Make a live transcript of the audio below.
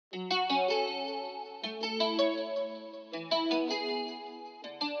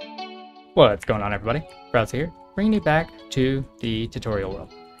What's going on, everybody? Frowzy here, bringing you back to the tutorial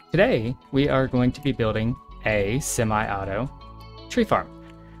world. Today, we are going to be building a semi-auto tree farm.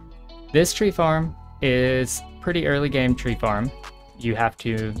 This tree farm is pretty early game tree farm. You have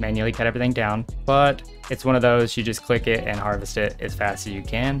to manually cut everything down, but it's one of those you just click it and harvest it as fast as you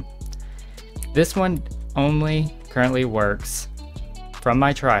can. This one only currently works from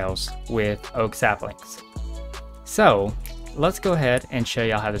my trials with oak saplings. So let's go ahead and show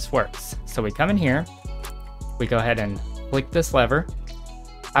y'all how this works. So we come in here, we go ahead and click this lever.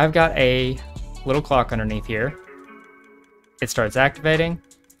 I've got a little clock underneath here. It starts activating,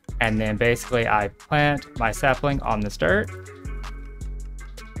 and then basically I plant my sapling on this dirt.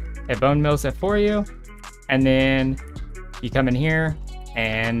 It bone mills it for you, and then you come in here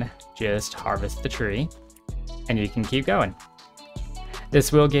and just harvest the tree, and you can keep going.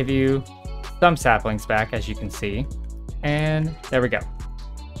 This will give you some saplings back, as you can see, and there we go.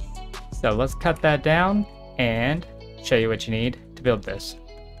 So let's cut that down and show you what you need to build this.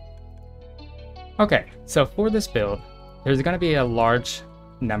 Okay, so for this build, there's going to be a large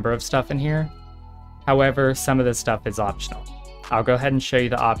number of stuff in here. However, some of this stuff is optional. I'll go ahead and show you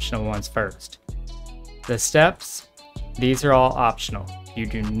the optional ones first. The steps, these are all optional. You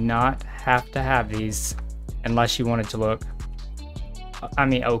do not have to have these unless you want it to look,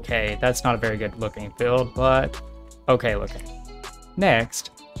 okay, that's not a very good looking build, but okay looking.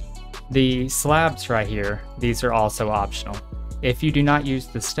 Next, the slabs right here, these are also optional. If you do not use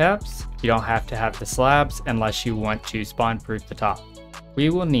the steps, you don't have to have the slabs unless you want to spawn proof the top. We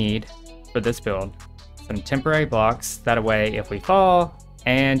will need, for this build, some temporary blocks, that way if we fall,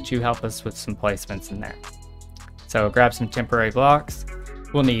 and to help us with some placements in there. So grab some temporary blocks.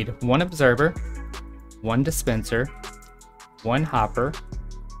 We'll need one observer, one dispenser, one hopper,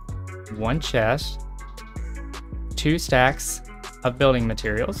 one chest, 2 stacks of building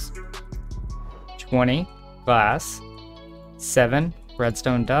materials, 20 glass, 7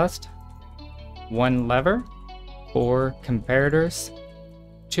 redstone dust, 1 lever, 4 comparators,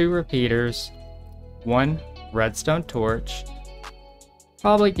 2 repeaters, 1 redstone torch.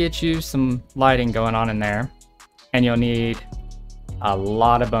 Probably get you some lighting going on in there, and you'll need a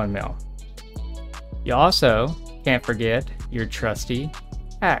lot of bone meal. You also can't forget your trusty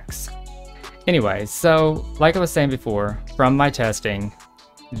axe. Anyway, so like I was saying before, from my testing,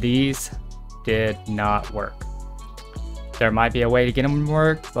 these did not work. There might be a way to get them to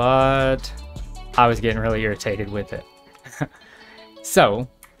work, but I was getting really irritated with it. So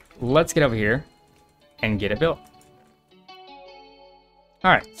let's get over here and get it built.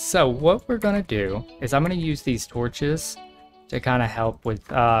 Alright, so what we're going to do is I'm going to use these torches to kind of help with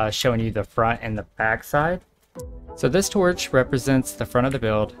showing you the front and the back side. So this torch represents the front of the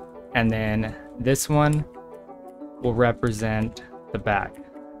build, and then this one will represent the back.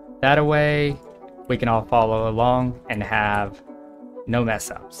 That way we can all follow along and have no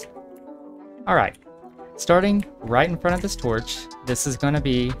mess ups. Alright, starting right in front of this torch, this is going to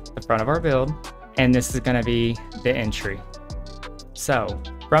be the front of our build, and this is going to be the entry. So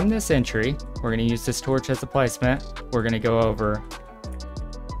from this entry, we're going to use this torch as a placement. We're going to go over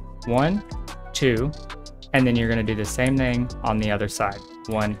 1, 2, and then you're going to do the same thing on the other side,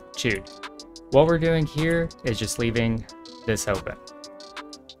 1, 2. What we're doing here is just leaving this open.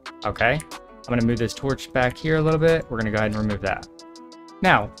 Okay, I'm going to move this torch back here a little bit. We're going to go ahead and remove that.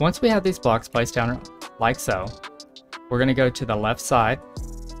 Now, once we have these blocks placed down like so, we're going to go to the left side,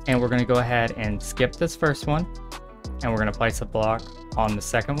 and we're going to go ahead and skip this first one, and we're going to place a block on the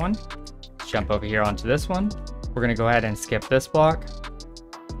second one. Jump over here onto this one. We're going to go ahead and skip this block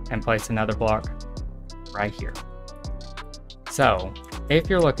and place another block right here. So if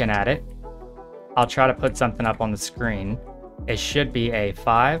you're looking at it, I'll try to put something up on the screen. It should be a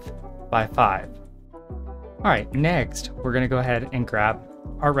 5 by 5. Alright, next we're going to go ahead and grab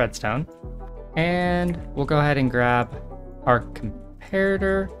our redstone, and we'll go ahead and grab our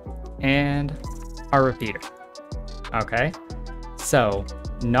comparator and our repeater. Okay, so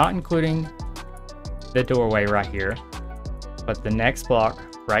not including the doorway right here, but the next block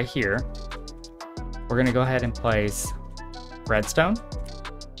right here, we're going to go ahead and place redstone,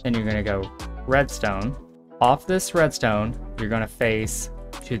 and you're going to go redstone. Off this redstone, you're going to face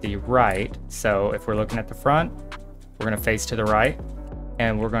to the right. So if we're looking at the front, we're going to face to the right,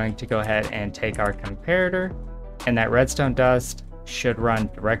 and we're going to go ahead and take our comparator, and that redstone dust should run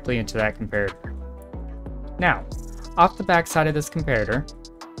directly into that comparator. Now, off the back side of this comparator,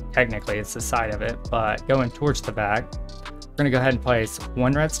 technically it's the side of it, but going towards the back, we're going to go ahead and place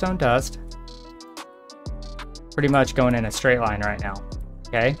 1 redstone dust, pretty much going in a straight line right now.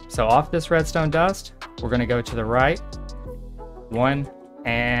 Okay, so off this redstone dust, we're going to go to the right, 1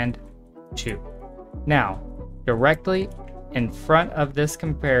 and 2. Now, directly in front of this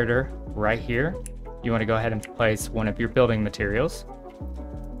comparator right here, you want to go ahead and place one of your building materials,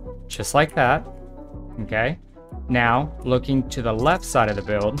 just like that. Okay. Now, looking to the left side of the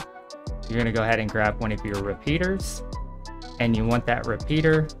build, you're going to go ahead and grab one of your repeaters, and you want that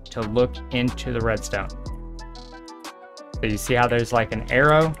repeater to look into the redstone. So you see how there's like an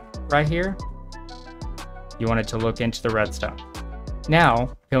arrow right here? You want it to look into the redstone.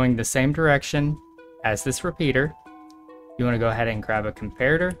 Now, going the same direction as this repeater, you want to go ahead and grab a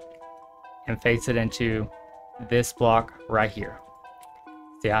comparator and face it into this block right here.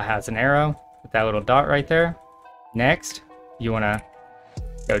 See how it has an arrow with that little dot right there? Next, you want to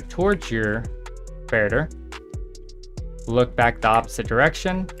go towards your comparator, look back the opposite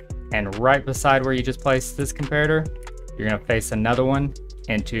direction, and right beside where you just placed this comparator, you're going to face another one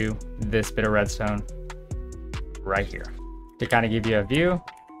into this bit of redstone right here. To kind of give you a view,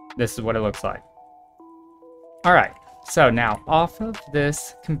 this is what it looks like. All right, so now off of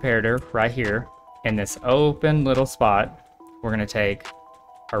this comparator right here in this open little spot, we're going to take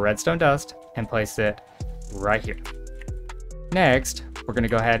our redstone dust and place it right here. Next, we're going to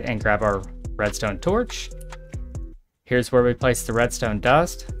go ahead and grab our redstone torch. Here's where we place the redstone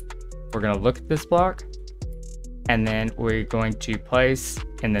dust. We're going to look at this block, and then we're going to place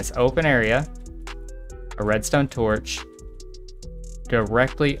in this open area a redstone torch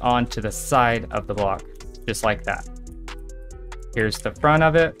directly onto the side of the block, just like that. Here's the front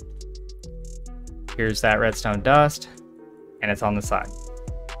of it. Here's that redstone dust, and it's on the side.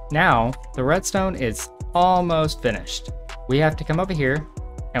 Now, the redstone is almost finished. We have to come over here,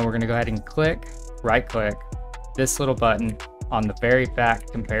 and we're going to go ahead and right click this little button on the very back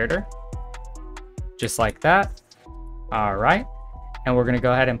comparator, just like that. All right, and we're going to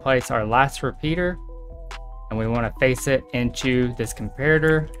go ahead and place our last repeater, and we want to face it into this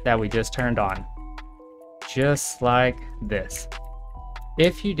comparator that we just turned on, just like this.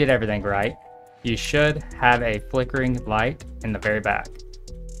 If you did everything right, you should have a flickering light in the very back.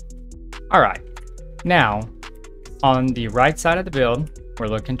 All right, now on the right side of the build, we're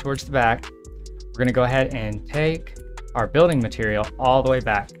looking towards the back. We're going to go ahead and take our building material all the way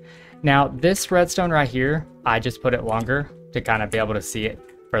back. Now this redstone right here, I just put it longer to kind of be able to see it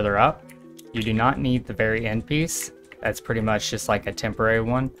further up. You do not need the very end piece. That's pretty much just like a temporary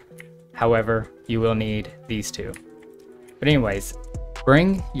one. However, you will need these two. But anyways,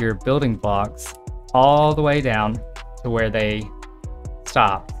 bring your building blocks all the way down to where they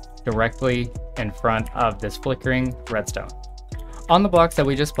stop directly in front of this flickering redstone. On the blocks that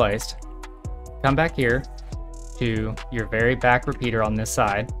we just placed, come back here to your very back repeater on this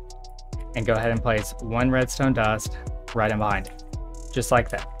side and go ahead and place one redstone dust right in behind it, just like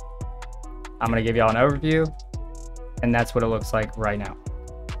that. I'm going to give y'all an overview, and that's what it looks like right now.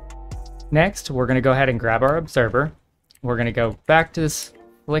 Next, we're going to go ahead and grab our observer. We're going to go back to this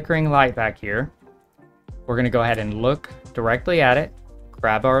flickering light back here. We're going to go ahead and look directly at it,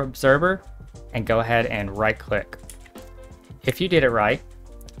 grab our observer, and go ahead and right click. If you did it right,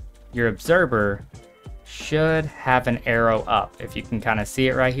 your observer should have an arrow up, if you can kind of see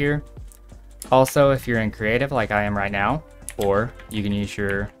it right here. Also, if you're in creative like I am right now, or you can use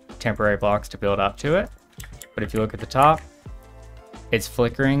your temporary blocks to build up to it. But if you look at the top, it's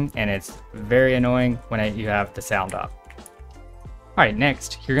flickering and it's very annoying when you have the sound up. All right,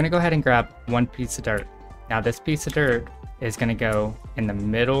 next, you're gonna go ahead and grab one piece of dirt. Now this piece of dirt is gonna go in the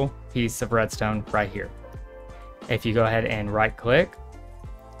middle piece of redstone right here. If you go ahead and right click,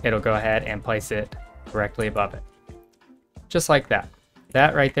 it'll go ahead and place it directly above it. Just like that.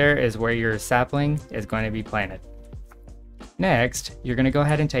 That right there is where your sapling is going to be planted. Next, you're going to go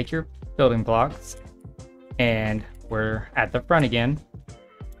ahead and take your building blocks, and we're at the front again.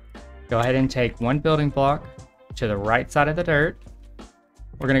 Go ahead and take one building block to the right side of the dirt.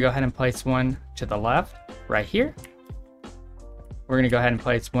 We're going to go ahead and place one to the left right here. We're going to go ahead and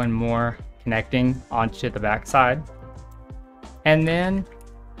place one more connecting onto the back side. And then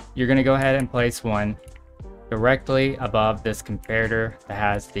you're going to go ahead and place one directly above this comparator that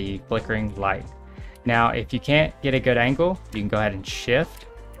has the flickering light. Now, if you can't get a good angle, you can go ahead and shift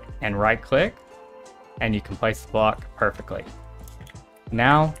and right click, and you can place the block perfectly.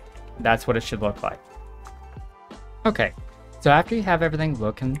 Now, that's what it should look like. Okay, so after you have everything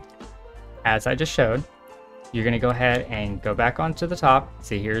looking as I just showed, you're going to go ahead and go back onto the top.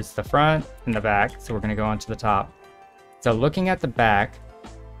 See, here's the front and the back, so we're going to go onto the top. So looking at the back,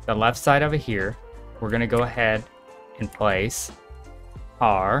 the left side over here, we're going to go ahead and place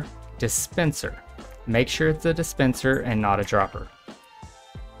our dispenser. Make sure it's a dispenser and not a dropper.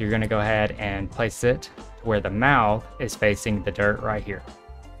 You're going to go ahead and place it where the mouth is facing the dirt right here.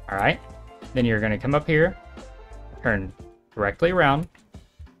 All right. Then you're going to come up here, turn directly around,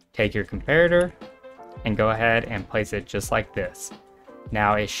 take your comparator, and go ahead and place it just like this.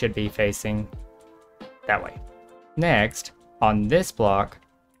 Now it should be facing that way. Next, on this block,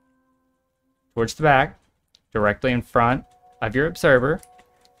 towards the back, directly in front of your observer,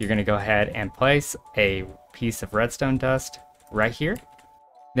 you're going to go ahead and place a piece of redstone dust right here.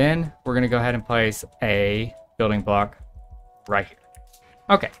 Then we're going to go ahead and place a building block right here.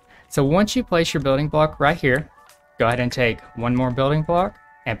 Okay, so once you place your building block right here, go ahead and take one more building block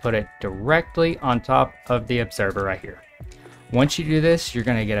and put it directly on top of the observer right here. Once you do this, you're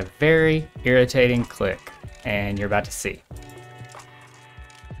going to get a very irritating click, and you're about to see.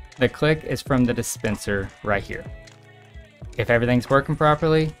 The click is from the dispenser right here. If everything's working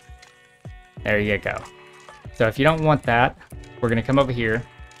properly, there you go. So if you don't want that, we're going to come over here,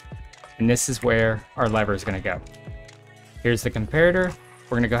 and this is where our lever is going to go. Here's the comparator.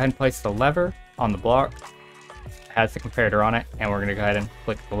 We're going to go ahead and place the lever on the block. It has the comparator on it, and we're going to go ahead and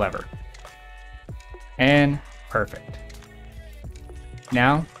flick the lever. And perfect.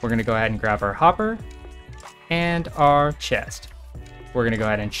 Now we're going to go ahead and grab our hopper and our chest. We're going to go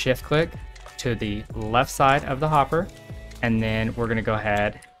ahead and shift click to the left side of the hopper, and then we're going to go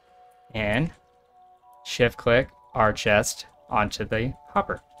ahead and shift click our chest onto the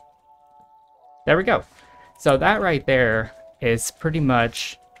hopper. There we go. So that right there is pretty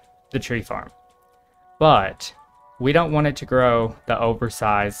much the tree farm. But we don't want it to grow the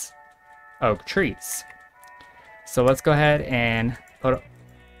oversized oak trees. So let's go ahead and put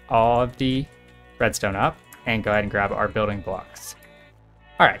all of the redstone up and go ahead and grab our building blocks.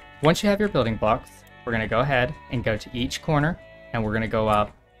 All right, once you have your building blocks, we're going to go ahead and go to each corner, and we're going to go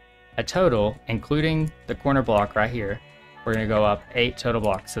up a total, including the corner block right here. We're going to go up 8 total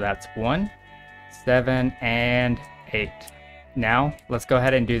blocks. So that's 1, 7, and 8. Now let's go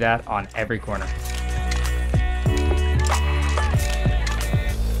ahead and do that on every corner.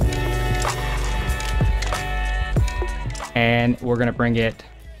 And we're going to bring it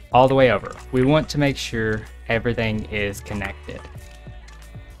all the way over. We want to make sure everything is connected.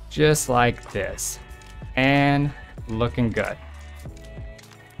 Just like this. And looking good.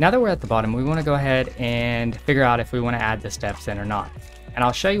 Now that we're at the bottom, we want to go ahead and figure out if we want to add the steps in or not. And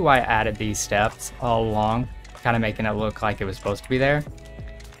I'll show you why I added these steps all along, kind of making it look like it was supposed to be there.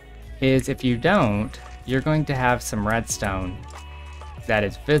 Is if you don't, you're going to have some redstone that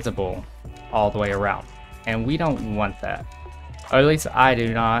is visible all the way around. And we don't want that. Or at least I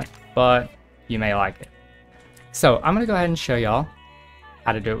do not, but you may like it. So I'm going to go ahead and show y'all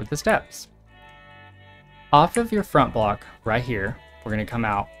how to do it with the steps. Off of your front block right here, we're going to come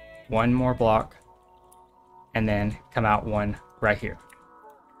out one more block and then come out one right here.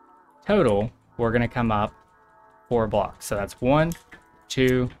 Total, we're going to come up 4 blocks. So that's 1,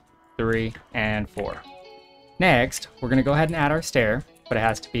 2, 3, and 4. Next, we're going to go ahead and add our stair, but it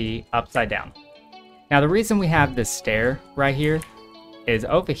has to be upside down. Now the reason we have this stair right here is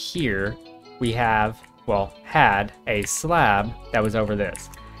over here we have, well, had a slab that was over this.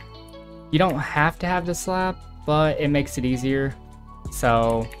 You don't have to have the slab, but it makes it easier.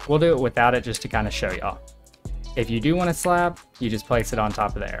 So we'll do it without it just to kind of show y'all. If you do want a slab, you just place it on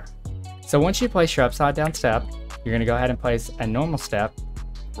top of there. So once you place your upside down step, you're going to go ahead and place a normal step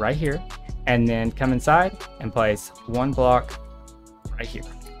right here, and then come inside and place 1 block right here.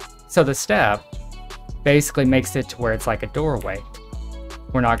 So the step basically makes it to where it's like a doorway.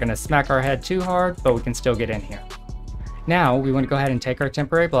 We're not going to smack our head too hard, but we can still get in here. Now we want to go ahead and take our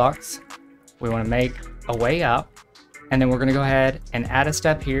temporary blocks. We want to make a way up, and then we're going to go ahead and add a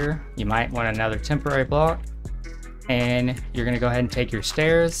step here. You might want another temporary block, and you're going to go ahead and take your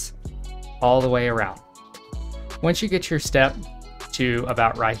stairs all the way around. Once you get your step to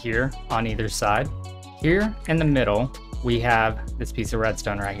about right here on either side, here in the middle we have this piece of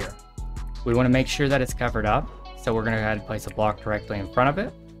redstone right here. We want to make sure that it's covered up, so we're going to go ahead and place a block directly in front of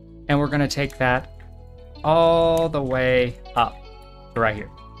it, and we're going to take that all the way up to right here.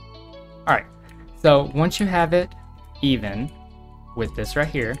 Alright, so once you have it even with this right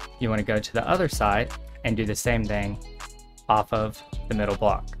here, you want to go to the other side and do the same thing off of the middle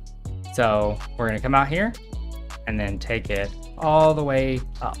block. So we're going to come out here and then take it all the way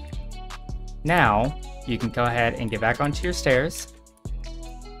up. Now you can go ahead and get back onto your stairs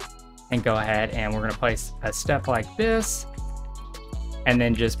and go ahead, and we're going to place a step like this and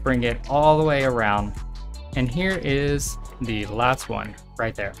then just bring it all the way around. And here is the last one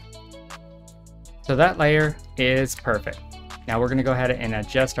right there. So that layer is perfect. Now we're going to go ahead and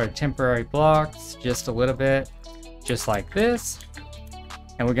adjust our temporary blocks just a little bit, just like this.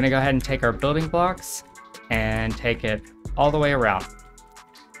 And we're going to go ahead and take our building blocks and take it all the way around.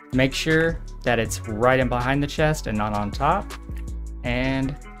 Make sure that it's right in behind the chest and not on top.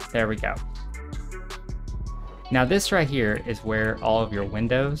 And there we go. Now this right here is where all of your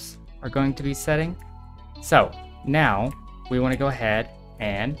windows are going to be setting. So now we want to go ahead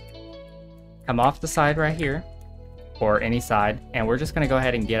and come off the side right here, or any side, and we're just going to go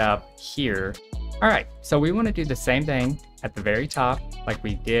ahead and get up here. All right, so we want to do the same thing at the very top like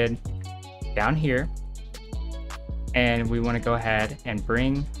we did down here. And we want to go ahead and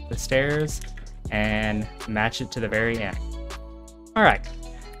bring the stairs and match it to the very end. All right,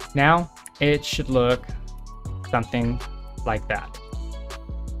 now it should look something like that.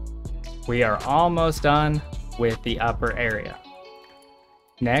 We are almost done with the upper area.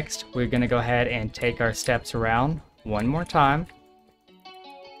 Next, we're going to go ahead and take our steps around one more time.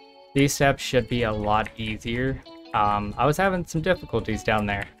 These steps should be a lot easier. I was having some difficulties down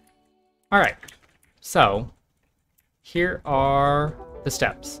there. All right, so here are the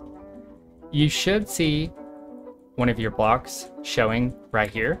steps. You should see one of your blocks showing right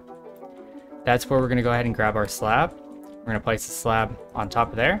here. That's where we're going to go ahead and grab our slab. We're going to place the slab on top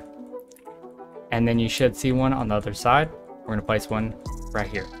of there. And then you should see one on the other side. We're going to place one right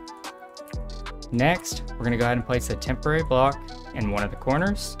here. Next, we're going to go ahead and place a temporary block in one of the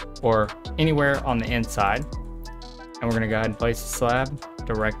corners or anywhere on the inside. And we're going to go ahead and place the slab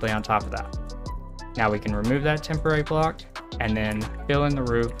directly on top of that. Now we can remove that temporary block and then fill in the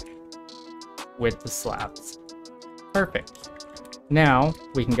roof with the slabs. Perfect. Now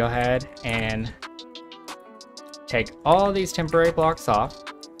we can go ahead and take all these temporary blocks off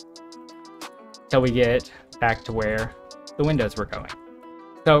till we get back to where the windows were going.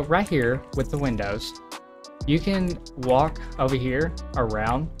 So right here with the windows, you can walk over here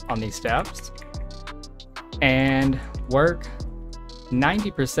around on these steps and work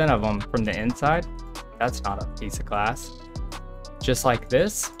 90% of them from the inside. That's not a piece of glass. Just like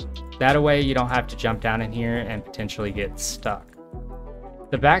this. That way you don't have to jump down in here and potentially get stuck.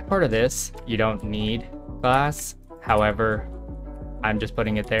 The back part of this, you don't need glass. However, I'm just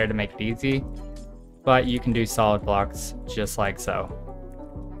putting it there to make it easy. But you can do solid blocks just like so.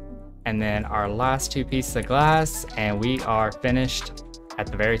 And then our last two pieces of glass, and we are finished at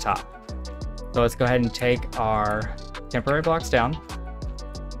the very top. So let's go ahead and take our temporary blocks down.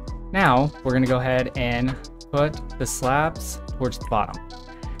 Now we're going to go ahead and put the slabs towards the bottom.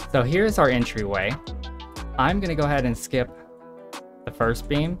 So here's our entryway. I'm going to go ahead and skip the first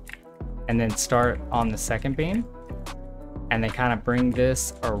beam and then start on the second beam and then kind of bring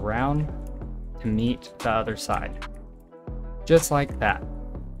this around to meet the other side. Just like that.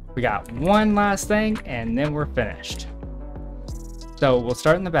 We got one last thing and then we're finished. So we'll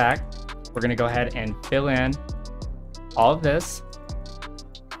start in the back. We're going to go ahead and fill in all of this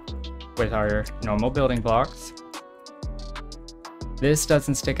with our normal building blocks. This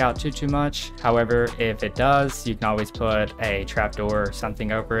doesn't stick out too much. However, if it does, you can always put a trapdoor or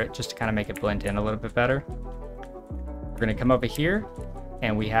something over it just to kind of make it blend in a little bit better. We're going to come over here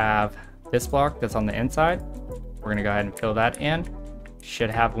and we have this block that's on the inside. We're going to go ahead and fill that in.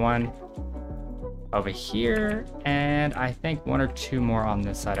 Should have one over here and I think one or two more on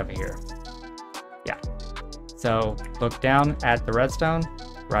this side over here. Yeah. So look down at the redstone,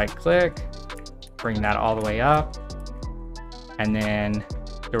 right click, bring that all the way up. And then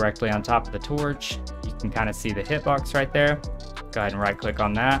directly on top of the torch, you can kind of see the hitbox right there. Go ahead and right click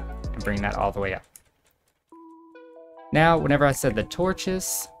on that and bring that all the way up. Now, whenever I said the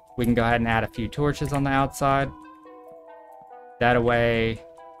torches, we can go ahead and add a few torches on the outside. That way,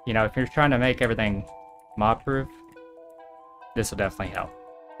 you know, if you're trying to make everything mob proof, this will definitely help.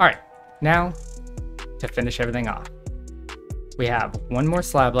 All right, now to finish everything off, we have one more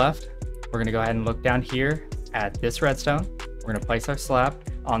slab left. We're gonna go ahead and look down here at this redstone. We're gonna place our slab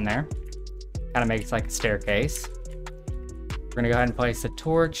on there. Kind of makes like a staircase. We're gonna go ahead and place a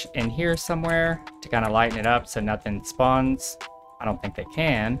torch in here somewhere to kind of lighten it up so nothing spawns. I don't think they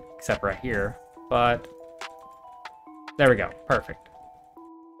can, except right here, but there we go, perfect.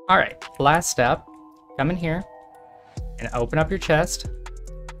 All right, last step, come in here and open up your chest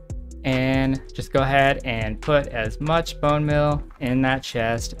and just go ahead and put as much bone meal in that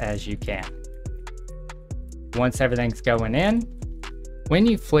chest as you can. Once everything's going in, when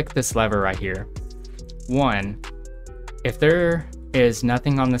you flick this lever right here, one, if there is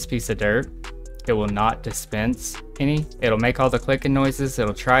nothing on this piece of dirt, it will not dispense any. It'll make all the clicking noises,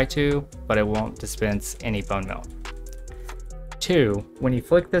 it'll try to, but it won't dispense any bone meal. Two, when you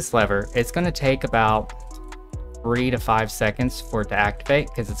flick this lever, it's going to take about 3 to 5 seconds for it to activate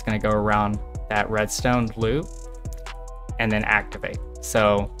because it's going to go around that redstone loop and then activate.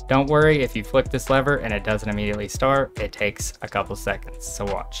 So Don't worry if you flick this lever and it doesn't immediately start, it takes a couple seconds, so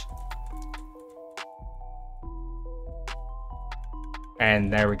watch.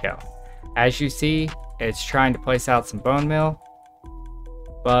 And there we go. As you see, it's trying to place out some bone meal,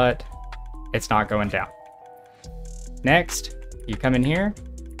 but it's not going down. Next, you come in here,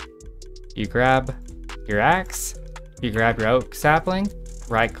 you grab your axe, you grab your oak sapling,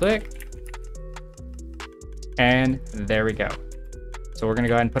 right click, and there we go. So we're gonna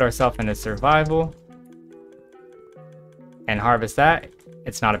go ahead and put ourselves into survival and harvest that.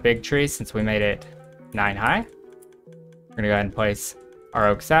 It's not a big tree since we made it 9 high. We're gonna go ahead and place our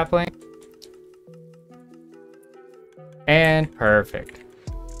oak sapling. And perfect.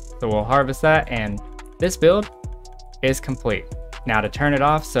 So we'll harvest that, and this build is complete. Now to turn it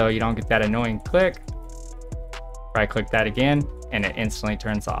off so you don't get that annoying click, right click that again and it instantly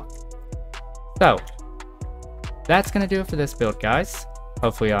turns off. So that's gonna do it for this build, guys.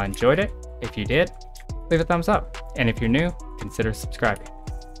 Hopefully y'all enjoyed it. If you did, leave a thumbs up. And if you're new, consider subscribing.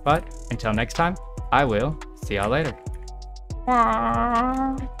 But until next time, I will see y'all later.